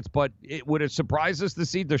digits, but would it surprise us to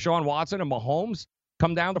see Deshaun Watson and Mahomes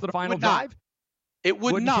come down to the final drive? It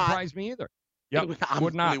wouldn't surprise me either. Yep. I'm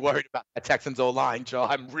really worried about the Texans O-line, Joe.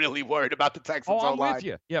 I'm really worried about the Texans O-line. I'm with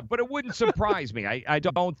you. Yeah, but it wouldn't surprise me. I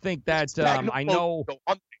don't think that I know.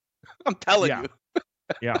 I'm telling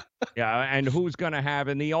you. Yeah. And who's going to have?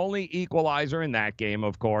 And the only equalizer in that game,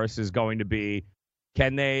 of course, is going to be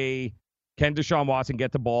can Deshaun Watson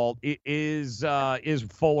get the ball? Is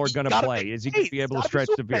Fuller going to play? Is he going to be able to stretch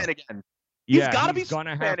the field? He's got to be going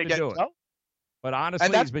to have to do it. But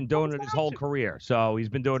honestly, he's been doing it his whole career. So he's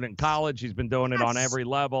been doing it in college. He's been doing it on every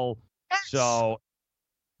level. Yes. So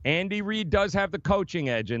Andy Reid does have the coaching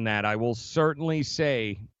edge in that. I will certainly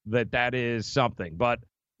say that is something. But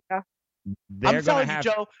they're going to have.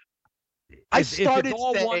 Joe, if it's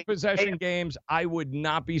all one-possession games, I would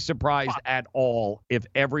not be surprised at all if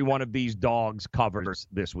every one of these dogs covers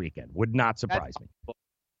this weekend. Would not surprise me.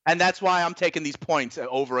 And that's why I'm taking these points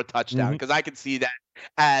over a touchdown, because I can see that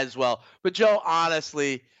as well. But, Joe,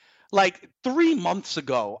 honestly, like 3 months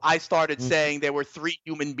ago, I started saying there were 3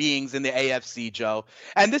 human beings in the AFC, Joe.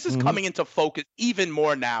 And this is coming into focus even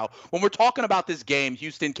more now. When we're talking about this game,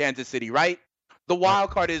 Houston, Kansas City, right? The wild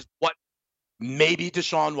card is what maybe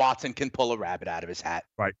Deshaun Watson can pull a rabbit out of his hat.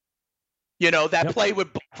 Right. You know, that play with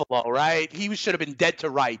Buffalo, right? He should have been dead to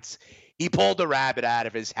rights. He pulled a rabbit out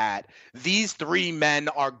of his hat. These 3 men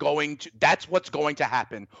are that's what's going to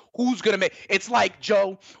happen. Who's going to make, it's like,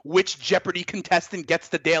 Joe, which Jeopardy contestant gets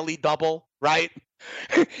the daily double, right?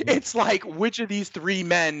 It's like, which of these 3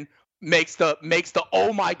 men makes the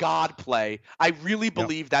oh my God play. I really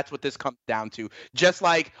believe that's what this comes down to. Just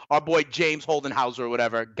like our boy James Holdenhauser or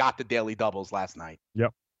whatever got the daily doubles last night.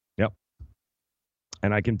 Yep.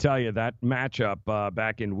 And I can tell you that matchup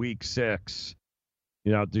back in week 6,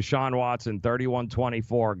 you know, Deshaun Watson,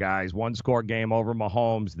 31-24, guys. 1-score game over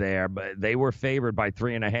Mahomes there, but they were favored by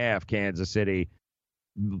 3.5, Kansas City.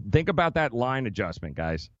 Think about that line adjustment,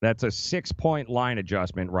 guys. That's a 6-point line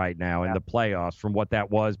adjustment right now in the playoffs from what that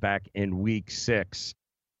was back in week 6.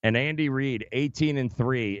 And Andy Reid,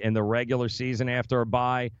 18-3 in the regular season after a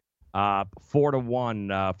bye,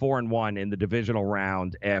 4-1 in the divisional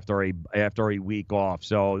round after a week off.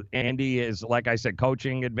 So Andy is, like I said,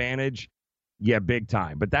 coaching advantage. Yeah, big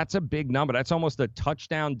time. But that's a big number. That's almost a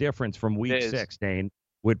touchdown difference from week 6, Dane,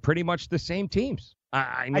 with pretty much the same teams.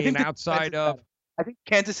 I mean, outside of... I think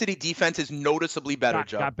Kansas City defense is noticeably better,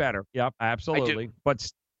 Joe. Got better. Yep, absolutely. But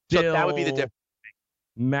still, so that would be the difference.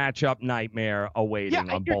 Matchup nightmare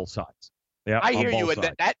awaiting on both sides. Yeah, I hear you, and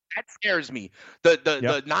that scares me. The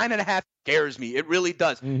 9.5 scares me. It really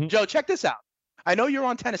does. Mm-hmm. Joe, check this out. I know you're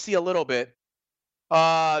on Tennessee a little bit.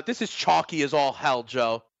 This is chalky as all hell,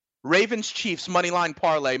 Joe. Ravens Chiefs moneyline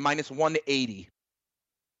parlay minus 180.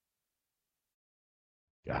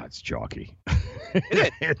 God, it's chalky.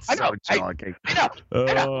 It's so chalky. I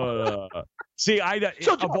know. See,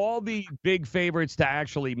 of all the big favorites to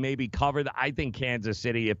actually maybe cover, I think Kansas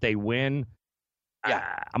City, if they win,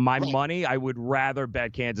 money, I would rather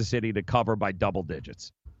bet Kansas City to cover by double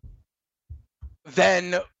digits.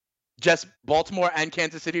 Then just Baltimore and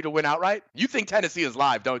Kansas City to win outright? You think Tennessee is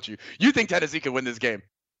live, don't you? You think Tennessee can win this game?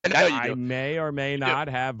 And I may or may not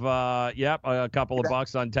have, a couple of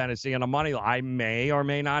bucks on Tennessee on a money line. I may or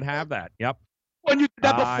may not have that. Yep. When you did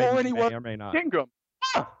that before anyone, may or may not. Ingram.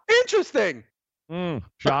 Interesting.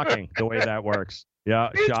 Shocking the way that works. Yeah,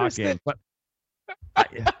 shocking. But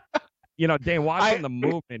Dane, watching the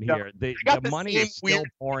movement here, the money is still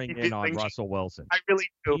pouring in on Russell Wilson. I really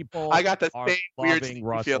do. People I got the are same weird loving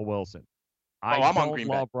Russell Wilson. I don't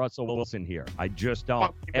love Russell Wilson here. I just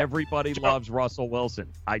don't. Everybody loves Russell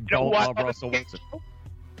Wilson. I don't love Russell Wilson.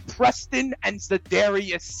 Preston and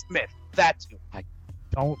Zadarius Smith. That's who. I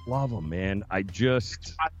don't love him, man. I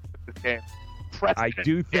just... Preston I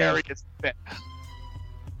do think... Zadarius Smith.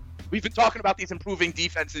 We've been talking about these improving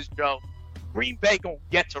defenses, Joe. Green Bay gonna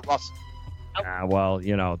get to Russell. Well,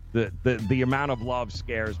 the amount of love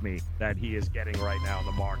scares me that he is getting right now in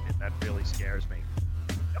the market. That really scares me.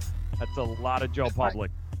 That's a lot of Joe Public.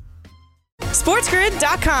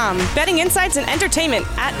 SportsGrid.com. Betting insights and entertainment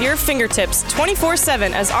at your fingertips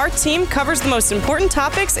 24/7 as our team covers the most important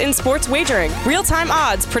topics in sports wagering. Real-time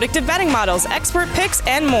odds, predictive betting models, expert picks,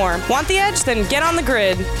 and more. Want the edge? Then get on the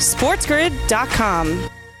grid. SportsGrid.com.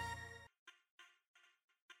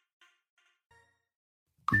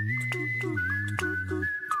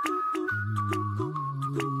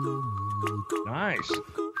 Nice.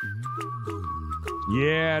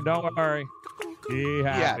 Yeah, don't worry. Be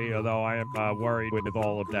happy, although I am worried with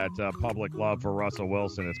all of that public love for Russell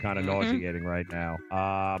Wilson. It's kind of nauseating right now.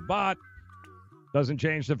 But doesn't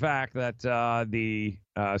change the fact that the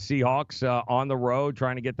Seahawks on the road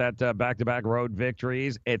trying to get that back-to-back road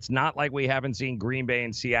victories. It's not like we haven't seen Green Bay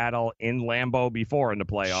and Seattle in Lambeau before in the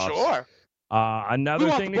playoffs. Sure.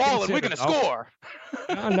 Another thing to consider. We're going to score.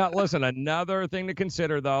 Listen, another thing to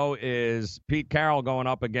consider, though, is Pete Carroll going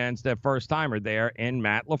up against a first-timer there in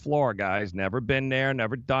Matt LaFleur, guys. Never been there,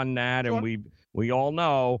 never done that, Sure. and we all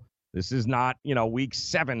know this is not, week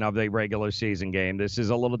 7 of the regular season game. This is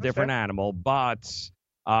a little different animal, but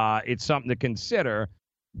it's something to consider.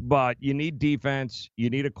 But you need defense. You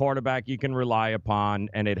need a quarterback you can rely upon,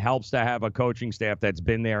 and it helps to have a coaching staff that's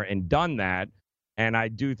been there and done that. And I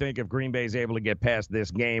do think if Green Bay is able to get past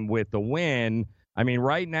this game with the win, I mean,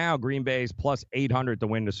 right now, Green Bay's plus 800 to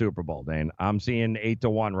win the Super Bowl, Dane. I'm seeing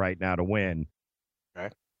 8-1 right now to win. Okay.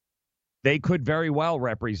 They could very well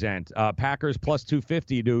represent Packers plus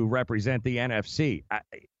 250 to represent the NFC.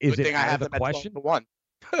 Is Good it thing I out have of the them at question? 12-1.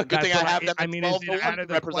 Good thing I have them at 12-1 is it out of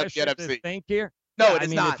the represent the question NFC. to think here? No, it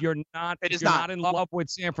is not. If you're not in love with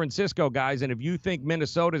San Francisco, guys, and if you think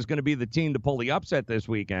Minnesota is going to be the team to pull the upset this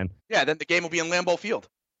weekend, then the game will be in Lambeau Field.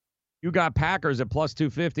 You got Packers at plus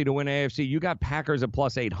 250 to win AFC. You got Packers at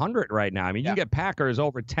plus 800 right now. I mean, you get Packers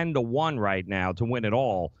over 10-1 right now to win it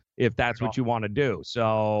all if that's what you want to do.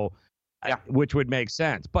 So, which would make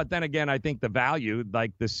sense. But then again, I think the value,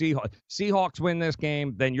 like the Seahawks win this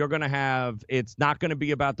game, then you're going to have, it's not going to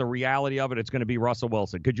be about the reality of it. It's going to be Russell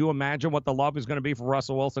Wilson. Could you imagine what the love is going to be for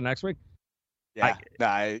Russell Wilson next week? Yeah.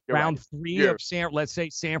 Round 3 of let's say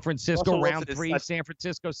San Francisco, Russell round 3, San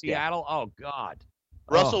Francisco, Seattle. Yeah. Oh, God.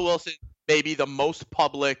 Russell Wilson may be the most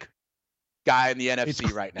public guy in the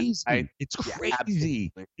NFC right now. Right? It's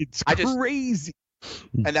crazy. It's crazy.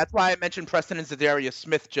 And that's why I mentioned Preston and Zadarius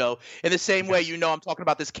Smith, Joe. In the same way, I'm talking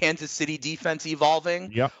about this Kansas City defense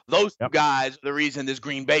evolving. Yep. Those two guys are the reason this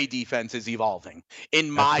Green Bay defense is evolving,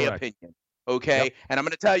 in my opinion. Okay? Yep. And I'm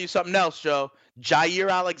going to tell you something else, Joe. Jair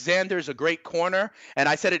Alexander is a great corner. And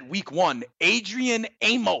I said it week 1. Adrian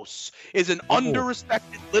Amos is an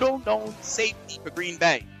underrespected, little-known safety for Green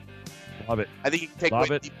Bay. Love it. I think he can take away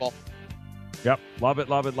the deep ball. Yep. Love it,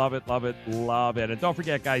 love it, love it, love it, love it. And don't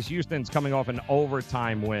forget, guys, Houston's coming off an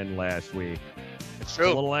overtime win last week. It's true.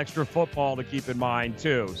 A little extra football to keep in mind,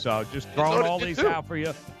 too. So just throwing all these out for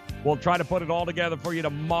you. We'll try to put it all together for you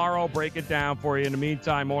tomorrow, break it down for you. In the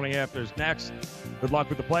meantime, morning after is next. Good luck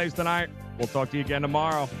with the plays tonight. We'll talk to you again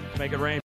tomorrow. Make it rain.